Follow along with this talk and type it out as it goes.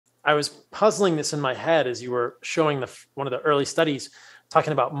I was puzzling this in my head as you were showing one of the early studies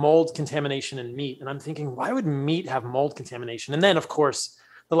talking about mold contamination in meat. And I'm thinking, why would meat have mold contamination? And then, of course,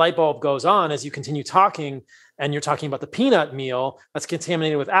 the light bulb goes on as you continue talking, and you're talking about the peanut meal that's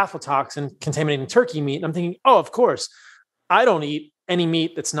contaminated with aflatoxin, contaminating turkey meat. And I'm thinking, oh, of course, I don't eat any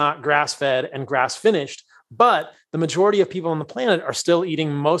meat that's not grass fed and grass finished. But the majority of people on the planet are still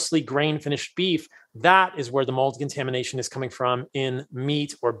eating mostly grain finished beef. That is where the mold contamination is coming from in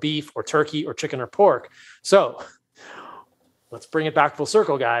meat or beef or turkey or chicken or pork. So let's bring it back full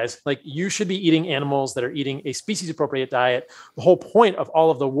circle, guys. Like, you should be eating animals that are eating a species appropriate diet. The whole point of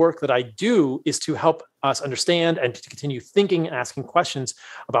all of the work that I do is to help us understand and to continue thinking and asking questions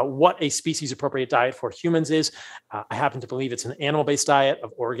about what a species appropriate diet for humans is. I happen to believe it's an animal-based diet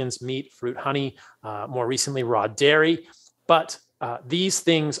of organs, meat, fruit, honey, more recently raw dairy. But these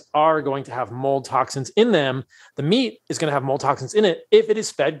things are going to have mold toxins in them. The meat is going to have mold toxins in it if it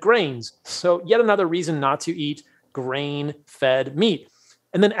is fed grains. So yet another reason not to eat grain-fed meat.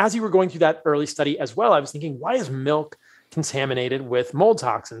 And then as you were going through that early study as well, I was thinking, why is milk contaminated with mold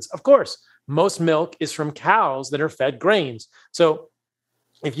toxins? Of course, most milk is from cows that are fed grains. So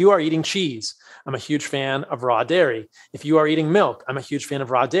if you are eating cheese, I'm a huge fan of raw dairy. If you are eating milk, I'm a huge fan of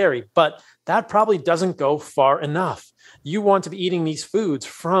raw dairy, but that probably doesn't go far enough. You want to be eating these foods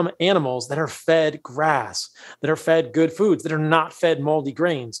from animals that are fed grass, that are fed good foods, that are not fed moldy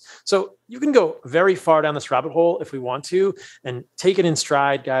grains. So you can go very far down this rabbit hole if we want to, and take it in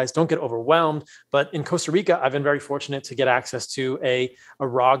stride, guys. Don't get overwhelmed. But in Costa Rica, I've been very fortunate to get access to a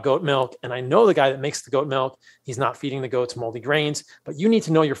raw goat milk. And I know the guy that makes the goat milk. He's not feeding the goats moldy grains, but you need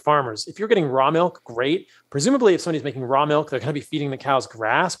to know your farmers. If you're getting raw milk, great. Presumably, if somebody's making raw milk, they're going to be feeding the cows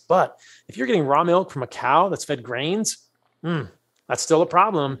grass. But if you're getting raw milk from a cow that's fed grains, that's still a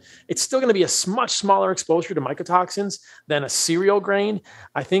problem. It's still going to be a much smaller exposure to mycotoxins than a cereal grain,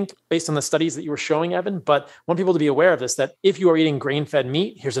 I think, based on the studies that you were showing, Evan. But I want people to be aware of this, that if you are eating grain-fed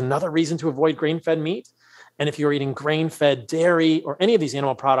meat, here's another reason to avoid grain-fed meat. And if you're eating grain-fed dairy or any of these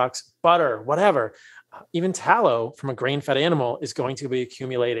animal products, butter, whatever, even tallow from a grain-fed animal is going to be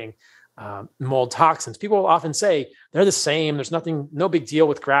accumulating mold toxins. People will often say they're the same. There's no big deal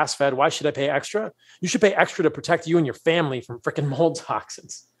with grass fed. Why should I pay extra? You should pay extra to protect you and your family from freaking mold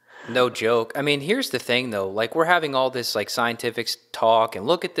toxins. No joke. I mean, here's the thing though, like we're having all this like scientific talk and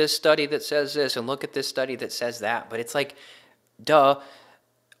look at this study that says this and look at this study that says that. But it's like, duh,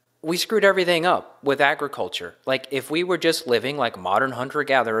 we screwed everything up with agriculture. Like if we were just living like modern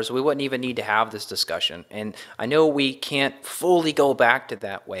hunter-gatherers, we wouldn't even need to have this discussion. And I know we can't fully go back to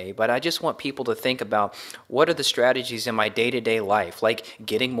that way, but I just want people to think about what are the strategies in my day-to-day life, like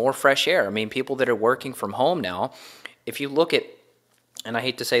getting more fresh air. I mean, people that are working from home now, if you look at, and I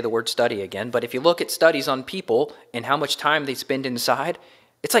hate to say the word study again, but if you look at studies on people and how much time they spend inside,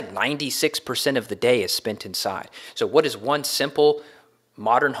 it's like 96% of the day is spent inside. So what is one simple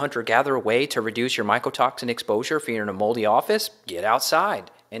modern hunter-gatherer way to reduce your mycotoxin exposure if you're in a moldy office? Get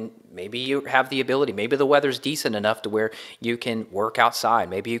outside. And maybe you have the ability, maybe the weather's decent enough to where you can work outside.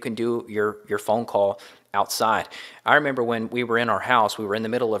 Maybe you can do your phone call outside. I remember when we were in our house, we were in the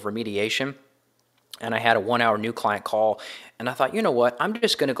middle of remediation, and I had a 1-hour new client call, and I thought, you know what, I'm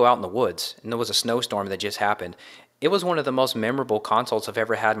just going to go out in the woods. And there was a snowstorm that just happened. It was one of the most memorable consults I've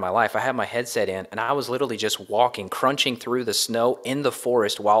ever had in my life. I had my headset in, and I was literally just walking, crunching through the snow in the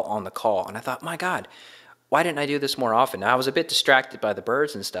forest while on the call. And I thought, my God, why didn't I do this more often? Now, I was a bit distracted by the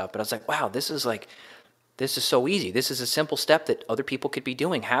birds and stuff, but I was like, wow, this is so easy. This is a simple step that other people could be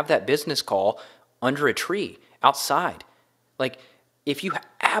doing. Have that business call under a tree, outside. Like, if you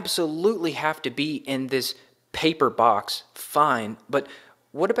absolutely have to be in this paper box, fine, but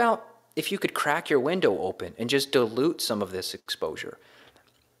what about if you could crack your window open and just dilute some of this exposure?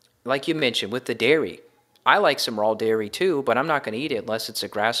 Like you mentioned with the dairy, I like some raw dairy too, but I'm not going to eat it unless it's a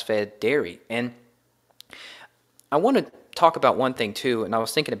grass-fed dairy. And I want to talk about one thing too, and I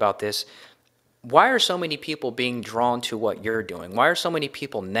was thinking about this. Why are so many people being drawn to what you're doing? Why are so many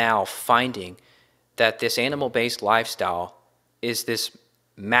people now finding that this animal-based lifestyle is this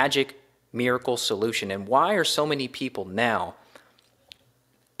magic miracle solution? And why are so many people now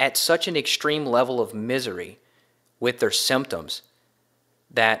at such an extreme level of misery with their symptoms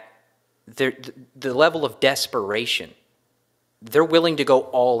that the level of desperation, they're willing to go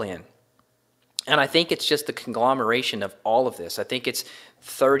all in? And I think it's just the conglomeration of all of this. I think it's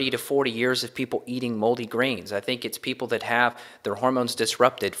 30 to 40 years of people eating moldy grains. I think it's people that have their hormones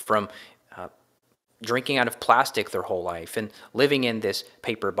disrupted from drinking out of plastic their whole life and living in this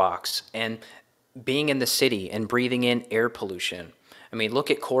paper box and being in the city and breathing in air pollution. I mean,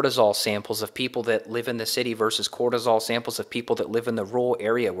 look at cortisol samples of people that live in the city versus cortisol samples of people that live in the rural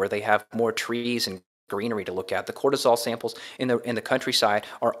area where they have more trees and greenery to look at. The cortisol samples in the countryside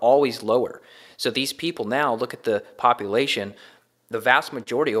are always lower. So these people now, look at the population. The vast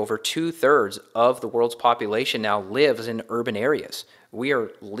majority, over 2/3 of the world's population now lives in urban areas. We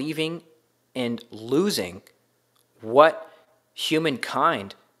are leaving and losing what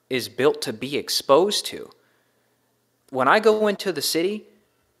humankind is built to be exposed to. When I go into the city,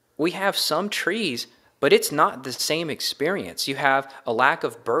 we have some trees, but it's not the same experience. You have a lack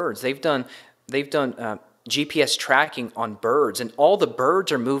of birds. They've done GPS tracking on birds, and all the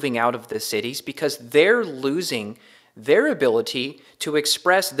birds are moving out of the cities because they're losing their ability to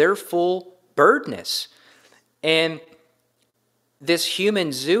express their full birdness. And this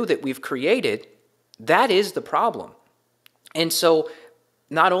human zoo that we've created, that is the problem. And so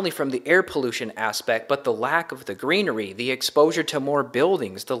not only from the air pollution aspect, but the lack of the greenery, the exposure to more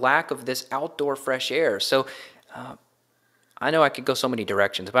buildings, the lack of this outdoor fresh air. So I know I could go so many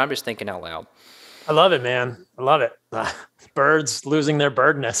directions, but I'm just thinking out loud. I love it, man. I love it. Birds losing their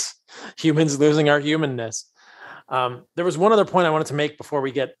birdness, humans losing our humanness. There was one other point I wanted to make before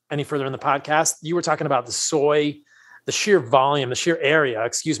we get any further in the podcast. You were talking about the soy, the sheer volume, the sheer area,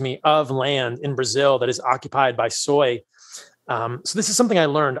 of land in Brazil that is occupied by soy. So this is something I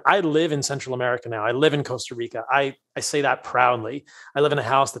learned. I live in Central America now. I live in Costa Rica. I say that proudly. I live in a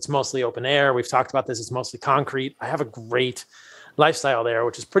house that's mostly open air. We've talked about this. It's mostly concrete. I have a great lifestyle there,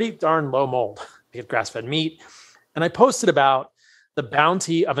 which is pretty darn low mold. I get grass-fed meat. And I posted about the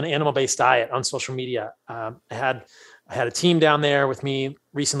bounty of an animal-based diet on social media. I had a team down there with me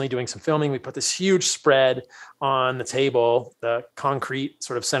recently doing some filming. We put this huge spread on the table, the concrete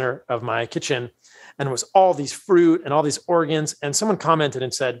sort of center of my kitchen, and it was all these fruit and all these organs. And someone commented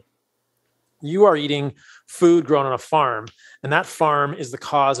and said, "You are eating food grown on a farm, and that farm is the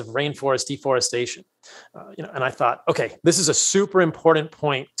cause of rainforest deforestation." And I thought, okay, this is a super important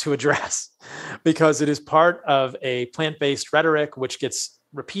point to address because it is part of a plant-based rhetoric which gets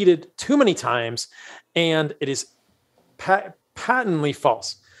repeated too many times, and it is patently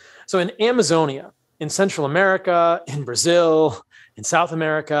false. So in Amazonia, in Central America, in Brazil, in South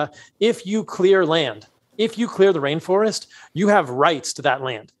America, if you clear land, if you clear the rainforest, you have rights to that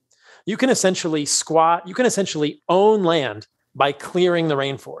land. You can essentially own land by clearing the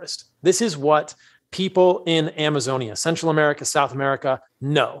rainforest. This is what people in Amazonia, Central America, South America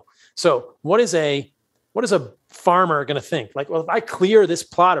know. So what is a farmer going to think? Like, well, if I clear this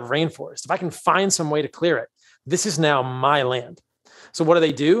plot of rainforest, if I can find some way to clear it, this is now my land. So what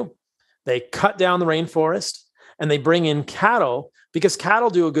do? They cut down the rainforest and they bring in cattle because cattle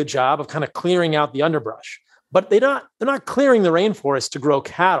do a good job of kind of clearing out the underbrush. But they're not clearing the rainforest to grow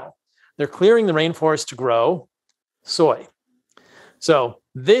cattle. They're clearing the rainforest to grow soy. So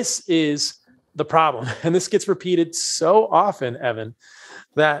this is the problem. And this gets repeated so often, Evan,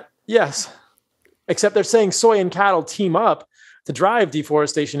 that yes, except they're saying soy and cattle team up to drive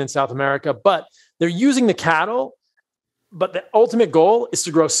deforestation in South America, but they're using the cattle, but the ultimate goal is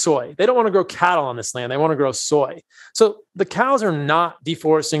to grow soy. They don't want to grow cattle on this land. They want to grow soy. So the cows are not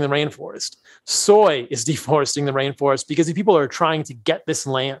deforesting the rainforest. Soy is deforesting the rainforest because people are trying to get this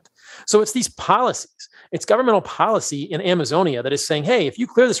land. So it's these policies. It's governmental policy in Amazonia that is saying, hey, if you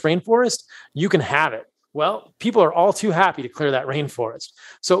clear this rainforest, you can have it. Well, people are all too happy to clear that rainforest.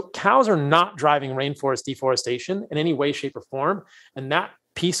 So cows are not driving rainforest deforestation in any way, shape, or form. And that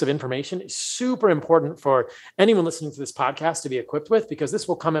piece of information is super important for anyone listening to this podcast to be equipped with, because this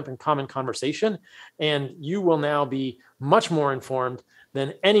will come up in common conversation and you will now be much more informed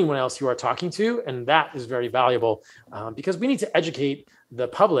than anyone else you are talking to. And that is very valuable because we need to educate the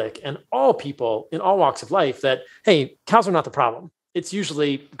public and all people in all walks of life that, hey, cows are not the problem. It's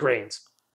usually grains.